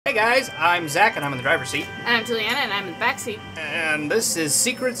guys, I'm Zach and I'm in the driver's seat. And I'm Juliana and I'm in the back seat. And this is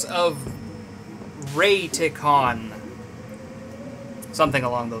Secrets of Rætikon. Something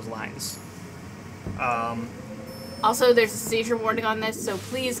along those lines. Also, there's a seizure warning on this, so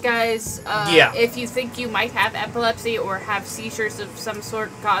please, guys, if you think you might have epilepsy or have seizures of some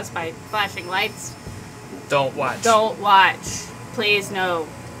sort caused by flashing lights, don't watch. Don't watch. Please, no.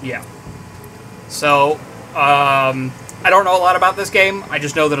 Yeah. So, I don't know a lot about this game. I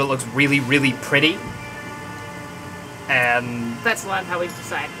just know that it looks really, really pretty. And that's a lot of how we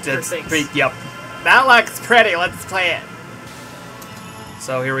decide for things. Yep. That looks pretty. Let's play it.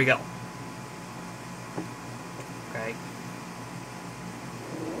 So, here we go. Okay.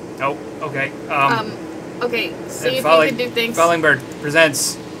 Oh, okay. Okay, see if you can do things. Falling Bird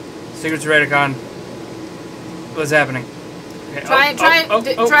presents Secrets of Rætikon. What's happening? Okay.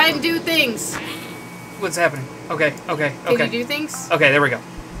 Try and do things. What's happening? Okay. Can you do things? Okay, there we go.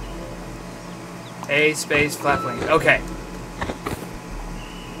 A space flat wing. Okay.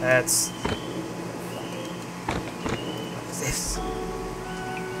 That's... What is this?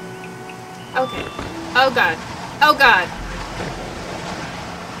 Okay. Oh god. Oh god.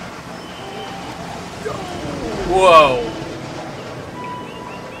 Whoa.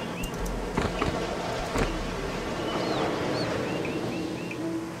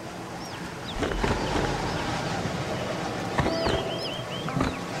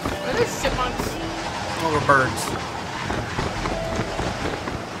 Are there chipmunks? Or birds.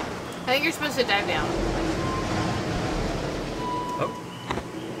 I think you're supposed to dive down. Oh.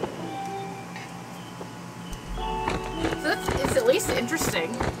 So it's at least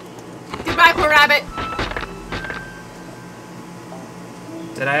interesting. Goodbye, poor rabbit.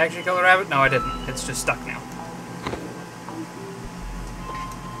 Did I actually kill the rabbit? No, I didn't. It's just stuck now.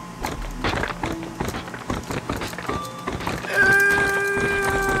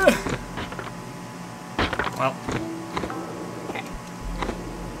 Well. Okay.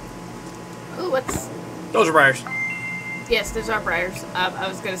 Ooh, what's... Those are briars. Yes, those are briars. I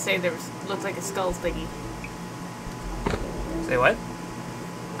was gonna say there looked like a skull thingy. Say what?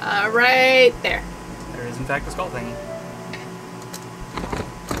 Right there. There is in fact a skull thingy.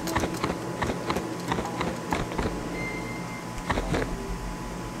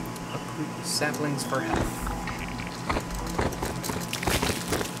 Uproot saplings for health.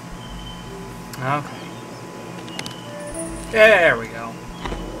 Okay. There we go.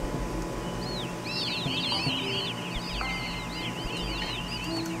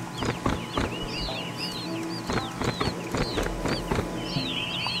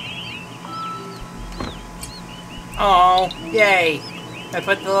 Oh, yay! I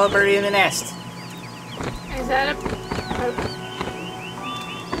put the little birdie in the nest. Is that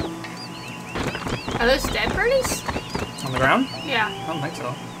Are those dead birdies? On the ground? Yeah. I don't think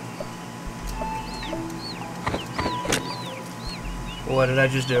so. What did I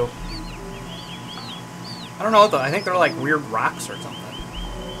just do? I don't know though. I think they're like weird rocks or something.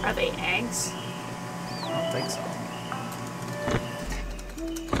 Are they eggs? I don't think so.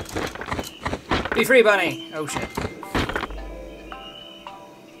 Be free, bunny! Oh shit.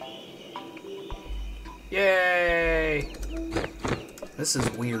 Yay! This is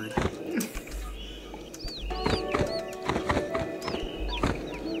weird.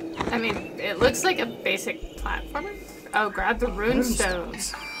 I mean, it looks like a basic platformer. Oh, grab the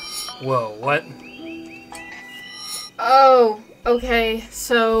runestones. Whoa, what? Oh, okay.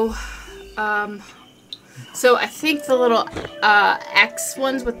 So I think the little X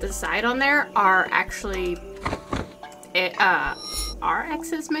ones with the side on there are actually R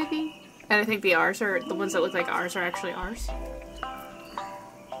X's maybe? And I think the R's are the ones that look like R's are actually R's.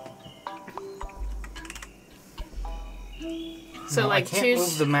 So no, like I can't choose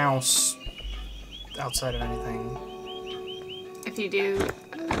move the mouse outside of anything. If you do,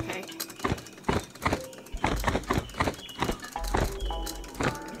 okay.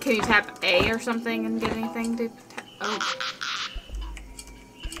 Can you tap A or something and get anything to tap? Oh.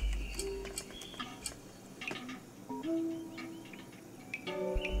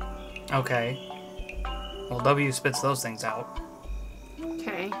 Okay. Well, W spits those things out.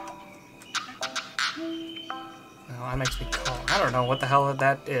 Okay. Well, that makes me call. I don't know what the hell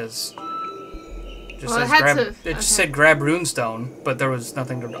that is. Just Well, says grab. okay. It just said grab runestone, but there was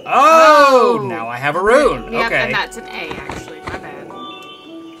nothing to. Oh! Now I have a rune. Yep, okay. and that's an A actually. My bad.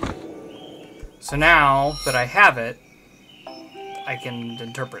 So now that I have it, I can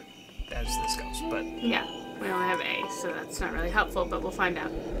interpret as this goes. But Yeah, we only have A, so that's not really helpful. But we'll find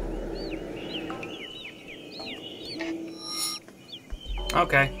out.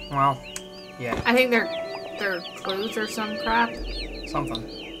 okay. Well, yeah. I think they're clues or some crap. Something.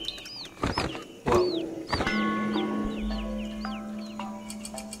 Whoa.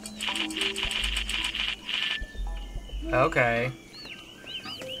 Okay.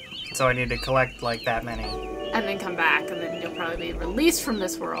 So I need to collect, like, that many. And then come back, and then you'll probably be released from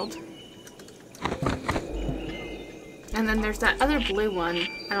this world. And then there's that other blue one.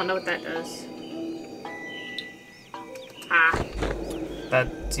 I don't know what that does. Ah.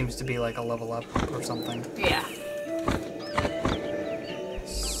 That seems to be like a level up or something. Yeah.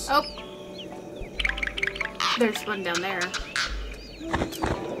 Oh. There's one down there.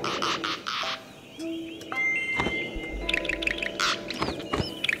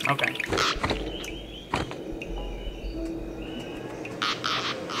 Okay.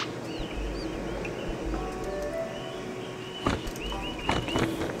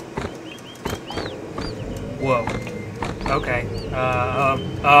 Whoa. Okay.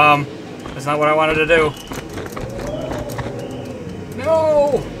 That's not what I wanted to do.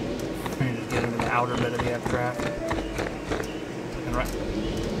 No! I need to get into the outer bit of the updraft. And right.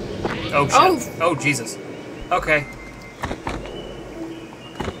 Oh, shit. Oh, Jesus. Okay.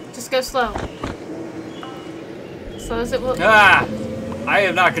 Just go slow. Slow as it will. Ah! I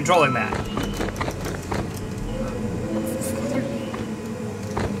am not controlling that.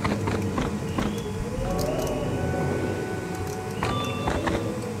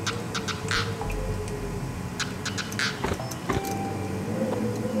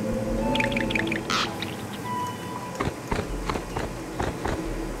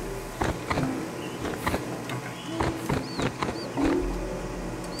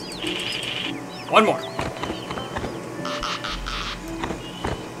 One more.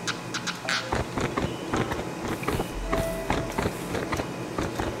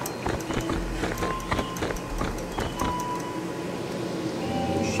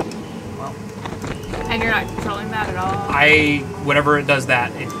 Well. And you're not controlling that at all? Whenever it does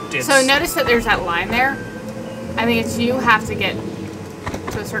that, it's... So notice that there's that line there. I think it's you have to get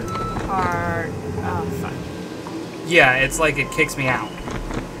to a certain part. Oh, fuck. Yeah, it's like it kicks me out.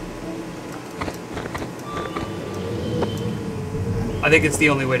 I think it's the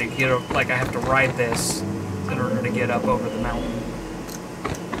only way to get up, like I have to ride this in order to get up over the mountain.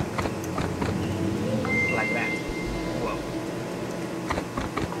 Like that. Whoa.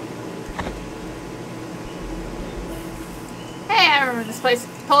 Hey, I remember this place.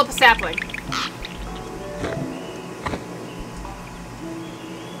 Pull up a sapling.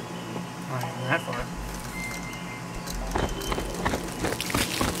 Not even that far.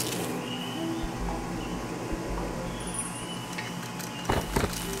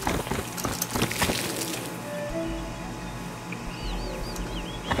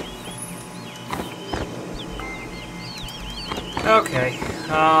 Okay,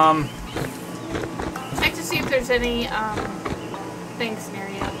 Check to see if there's any, things near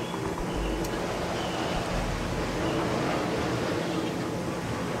you.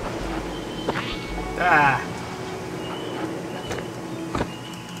 ah.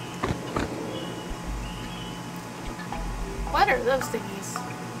 What are those thingies?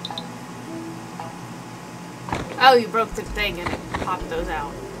 Oh, you broke the thing and it popped those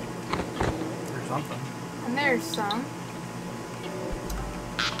out. There's something. And there's some.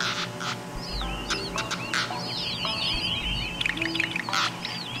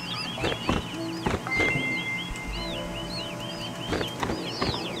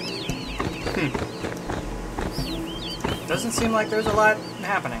 Doesn't seem like there's a lot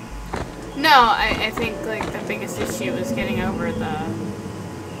happening. No, I think like the biggest issue is getting over the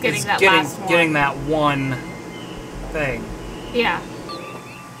last one. Getting that one thing. Yeah.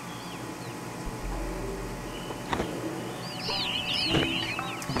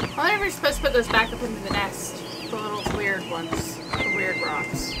 I wonder if you're supposed to put those back up into the nest. The little weird ones. The weird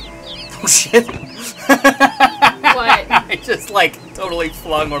rocks. Oh shit. What? I just like totally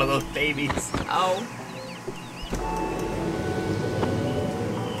flung one of those babies. Oh.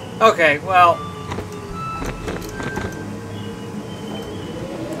 Okay, well.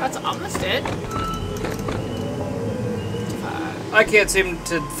 That's almost it. I can't seem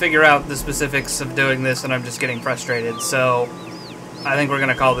to figure out the specifics of doing this, and I'm just getting frustrated, so I think we're going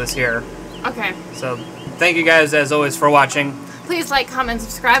to call this here. Okay. So, thank you guys, as always, for watching. Please like, comment,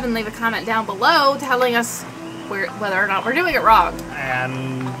 subscribe, and leave a comment down below telling us whether or not we're doing it wrong.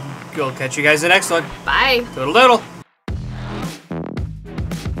 And we'll catch you guys in the next one. Bye. Toodle-doodle.